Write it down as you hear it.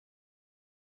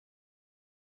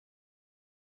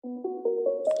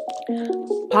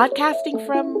Podcasting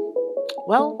from,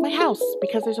 well, my house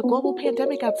because there's a global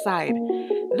pandemic outside.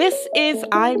 This is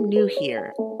I'm New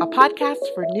Here, a podcast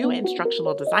for new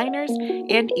instructional designers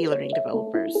and e-learning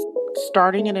developers.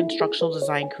 Starting an instructional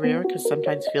design career can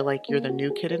sometimes feel like you're the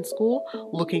new kid in school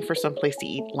looking for some place to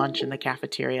eat lunch in the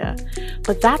cafeteria.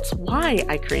 But that's why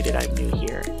I created I'm New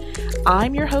Here.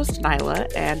 I'm your host, Nyla,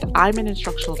 and I'm an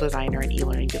instructional designer and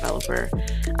e-learning developer.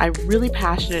 I'm really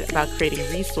passionate about creating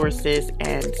resources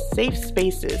and safe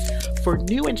spaces for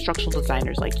new instructional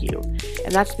designers like you.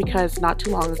 And that's because not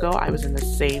too long ago, I was in the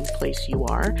same place you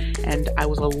are, and I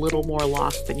was a little more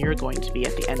lost than you're going to be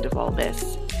at the end of all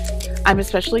this. I'm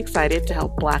especially excited to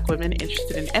help Black women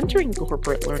interested in entering the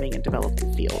corporate learning and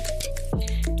development field.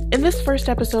 In this first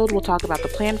episode, we'll talk about the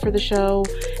plan for the show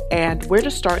and where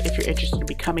to start if you're interested in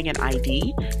becoming an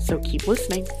ID, so keep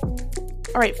listening.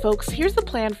 All right, folks, here's the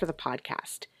plan for the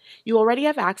podcast. You already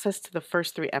have access to the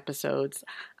first 3 episodes.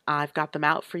 I've got them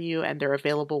out for you, and they're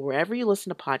available wherever you listen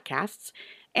to podcasts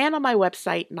and on my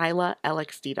website,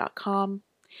 nylalxd.com.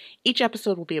 Each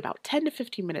episode will be about 10 to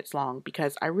 15 minutes long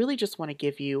because I really just want to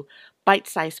give you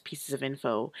bite-sized pieces of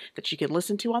info that you can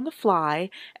listen to on the fly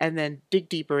and then dig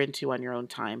deeper into on your own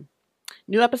time.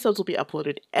 New episodes will be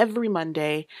uploaded every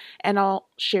Monday, and I'll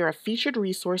share a featured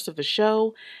resource of the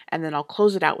show, and then I'll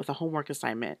close it out with a homework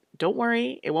assignment. Don't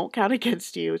worry, it won't count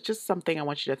against you. It's just something I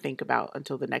want you to think about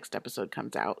until the next episode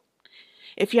comes out.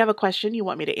 If you have a question you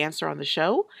want me to answer on the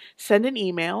show, send an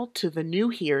email to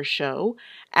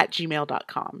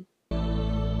thenewhereshow@gmail.com.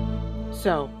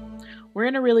 So, we're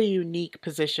in a really unique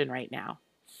position right now.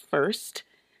 First,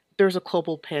 there's a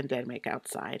global pandemic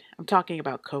outside. I'm talking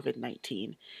about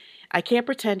COVID-19. I can't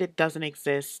pretend it doesn't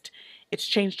exist. It's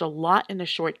changed a lot in a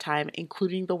short time,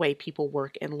 including the way people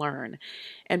work and learn.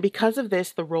 And because of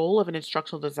this, the role of an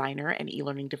instructional designer and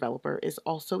e-learning developer is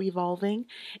also evolving,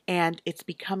 and it's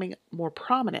becoming more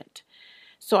prominent.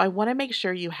 So I want to make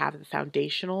sure you have the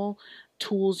foundational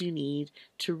tools you need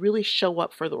to really show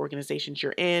up for the organizations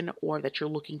you're in or that you're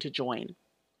looking to join.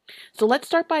 So let's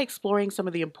start by exploring some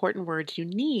of the important words you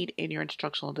need in your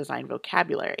instructional design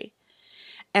vocabulary.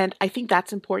 And I think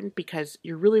that's important because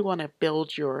you really want to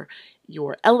build your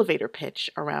elevator pitch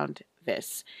around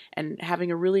this, and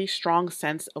having a really strong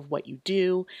sense of what you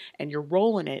do and your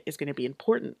role in it is going to be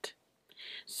important.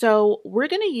 So we're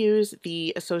going to use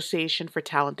the Association for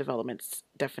Talent Development's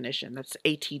definition. That's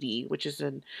ATD, which is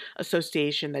an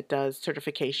association that does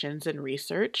certifications and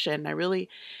research. And I really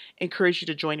encourage you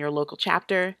to join your local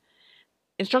chapter.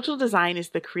 Instructional design is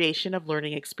the creation of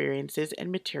learning experiences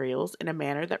and materials in a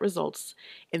manner that results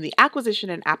in the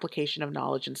acquisition and application of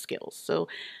knowledge and skills. So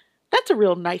that's a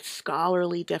real nice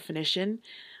scholarly definition.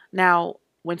 Now,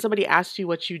 when somebody asks you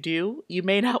what you do, you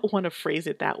may not want to phrase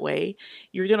it that way.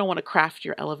 You're going to want to craft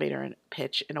your elevator and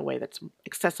pitch in a way that's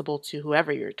accessible to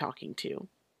whoever you're talking to.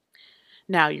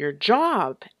 Now, your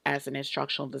job as an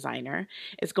instructional designer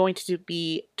is going to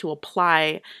be to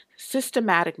apply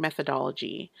systematic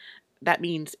methodology. That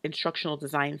means instructional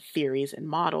design theories and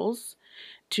models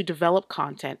to develop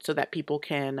content so that people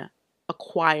can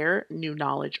acquire new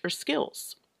knowledge or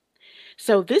skills.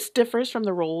 So this differs from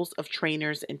the roles of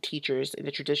trainers and teachers in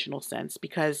the traditional sense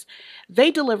because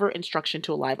they deliver instruction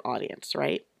to a live audience,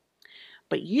 right?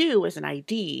 But you as an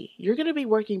ID, you're going to be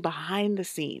working behind the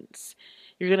scenes.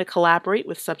 You're going to collaborate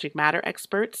with subject matter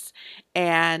experts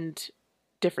and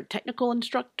different technical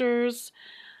instructors,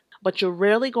 but you're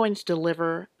rarely going to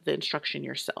deliver the instruction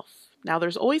yourself. Now,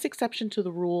 there's always exception to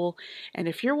the rule, and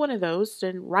if you're one of those,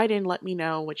 then write in, let me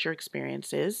know what your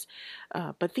experience is.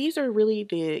 But these are really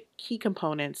the key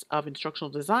components of instructional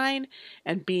design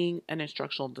and being an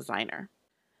instructional designer.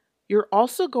 You're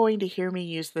also going to hear me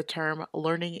use the term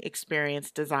learning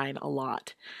experience design a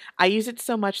lot. I use it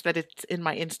so much that it's in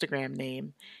my Instagram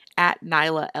name,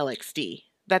 @NylaLXD.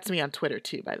 That's me on Twitter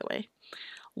too, by the way.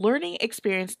 Learning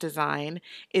experience design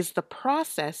is the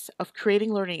process of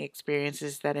creating learning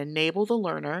experiences that enable the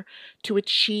learner to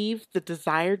achieve the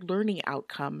desired learning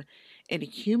outcome in a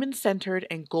human-centered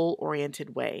and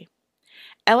goal-oriented way.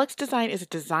 LX design is a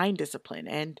design discipline,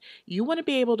 and you want to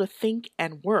be able to think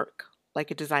and work like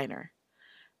a designer.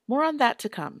 More on that to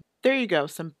come. There you go,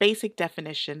 some basic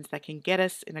definitions that can get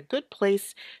us in a good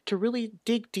place to really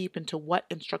dig deep into what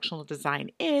instructional design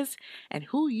is and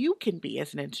who you can be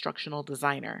as an instructional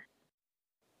designer.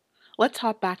 Let's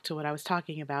hop back to what I was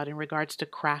talking about in regards to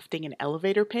crafting an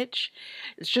elevator pitch.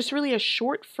 It's just really a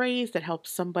short phrase that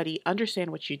helps somebody understand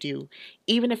what you do,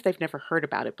 even if they've never heard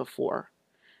about it before.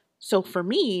 So for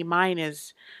me, mine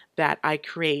is that I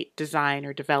create, design,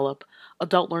 or develop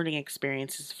adult learning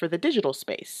experiences for the digital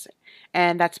space.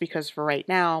 And that's because for right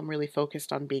now, I'm really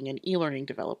focused on being an e-learning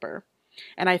developer.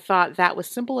 And I thought that was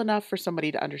simple enough for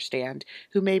somebody to understand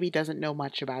who maybe doesn't know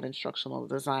much about instructional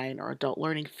design or adult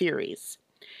learning theories.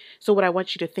 So, what I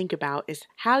want you to think about is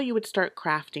how you would start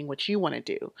crafting what you want to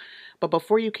do. But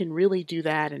before you can really do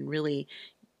that and really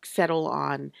settle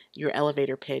on your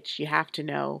elevator pitch, you have to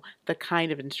know the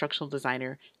kind of instructional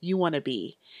designer you want to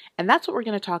be. And that's what we're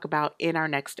going to talk about in our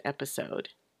next episode.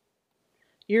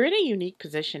 You're in a unique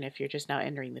position if you're just now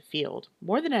entering the field.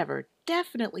 More than ever,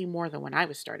 definitely more than when I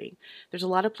was starting. There's a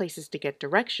lot of places to get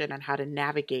direction on how to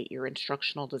navigate your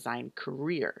instructional design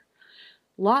career.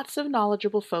 Lots of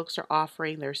knowledgeable folks are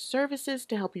offering their services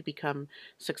to help you become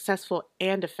successful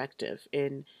and effective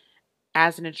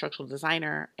as an instructional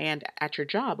designer and at your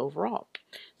job overall.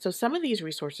 So some of these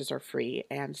resources are free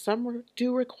and some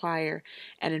do require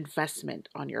an investment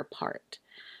on your part.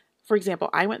 For example,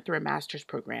 I went through a master's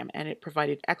program and it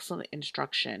provided excellent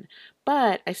instruction,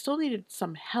 but I still needed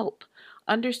some help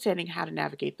understanding how to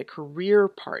navigate the career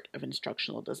part of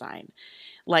instructional design,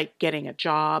 like getting a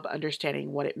job,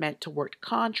 understanding what it meant to work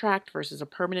contract versus a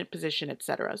permanent position,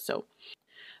 etc. So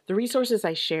the resources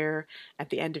I share at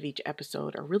the end of each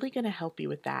episode are really going to help you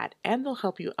with that, and they'll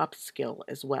help you upskill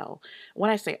as well.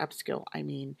 When I say upskill, I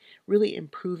mean really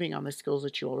improving on the skills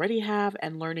that you already have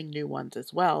and learning new ones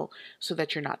as well so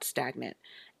that you're not stagnant.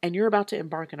 And you're about to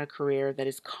embark on a career that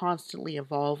is constantly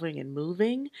evolving and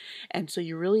moving, and so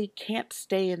you really can't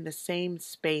stay in the same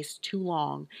space too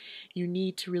long. You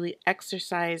need to really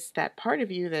exercise that part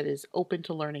of you that is open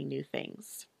to learning new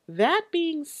things. That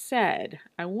being said,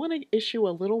 I want to issue a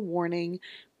little warning.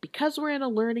 Because we're in a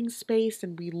learning space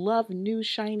and we love new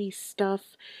shiny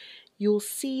stuff, you'll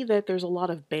see that there's a lot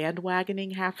of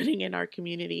bandwagoning happening in our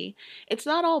community. It's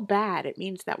not all bad. It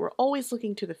means that we're always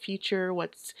looking to the future,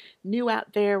 what's new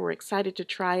out there. We're excited to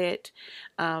try it,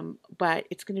 but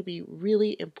it's going to be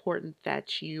really important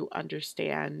that you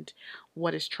understand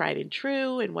what is tried and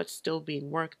true and what's still being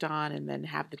worked on, and then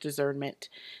have the discernment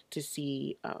to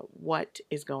see what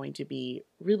is going to be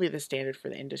really the standard for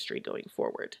the industry going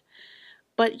forward.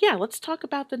 But yeah, let's talk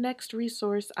about the next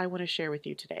resource I want to share with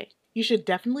you today. You should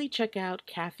definitely check out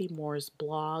Kathy Moore's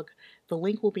blog. The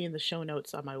link will be in the show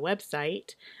notes on my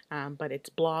website, but it's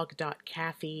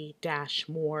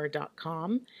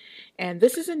blog.kathy-moore.com. And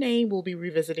this is a name we'll be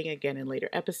revisiting again in later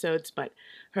episodes, but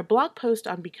her blog post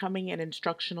on becoming an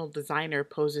instructional designer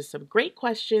poses some great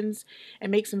questions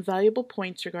and makes some valuable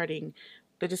points regarding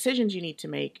the decisions you need to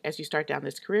make as you start down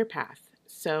this career path.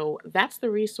 So that's the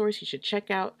resource you should check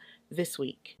out this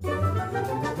week.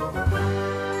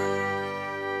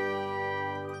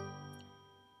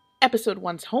 Episode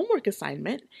 1's homework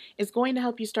assignment is going to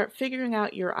help you start figuring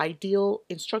out your ideal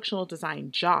instructional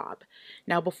design job.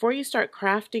 Now, before you start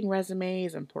crafting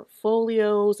resumes and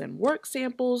portfolios and work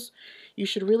samples, you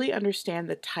should really understand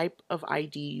the type of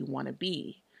ID you want to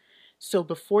be. So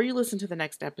before you listen to the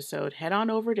next episode, head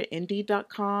on over to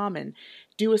Indeed.com and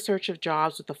do a search of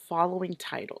jobs with the following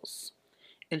titles: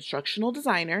 instructional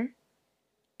designer,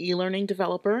 e-learning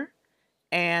developer,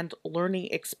 and learning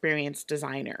experience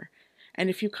designer. And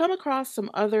if you come across some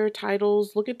other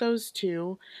titles, look at those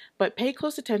too, but pay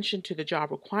close attention to the job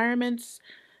requirements,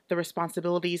 the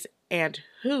responsibilities, and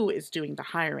who is doing the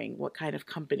hiring, what kind of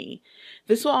company.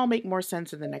 This will all make more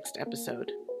sense in the next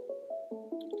episode.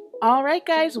 All right,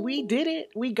 guys, we did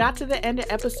it. We got to the end of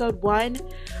episode 1.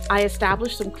 I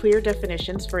established some clear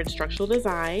definitions for instructional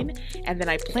design, and then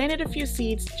I planted a few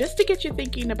seeds just to get you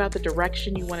thinking about the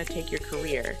direction you want to take your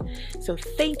career. So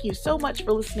thank you so much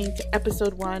for listening to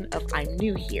episode 1 of I'm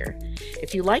New Here.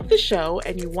 If you like the show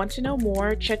and you want to know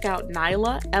more, check out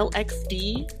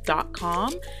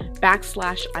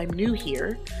nylalxd.com/I'm New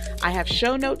Here. I have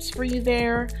show notes for you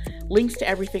there, links to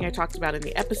everything I talked about in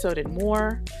the episode and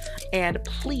more. And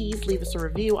please leave us a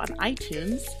review on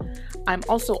iTunes. I'm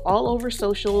also all over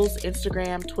socials,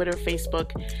 Instagram, Twitter,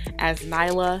 Facebook as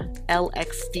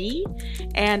NylaLXD.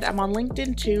 And I'm on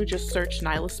LinkedIn too, just search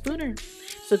Nyla Spooner.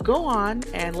 So go on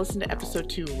and listen to episode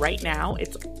 2 right now.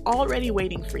 It's already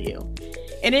waiting for you.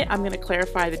 In it, I'm going to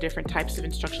clarify the different types of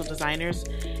instructional designers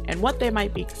and what they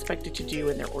might be expected to do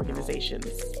in their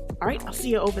organizations. All right, I'll see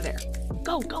you over there.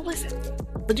 Go listen.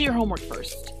 But do your homework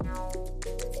first.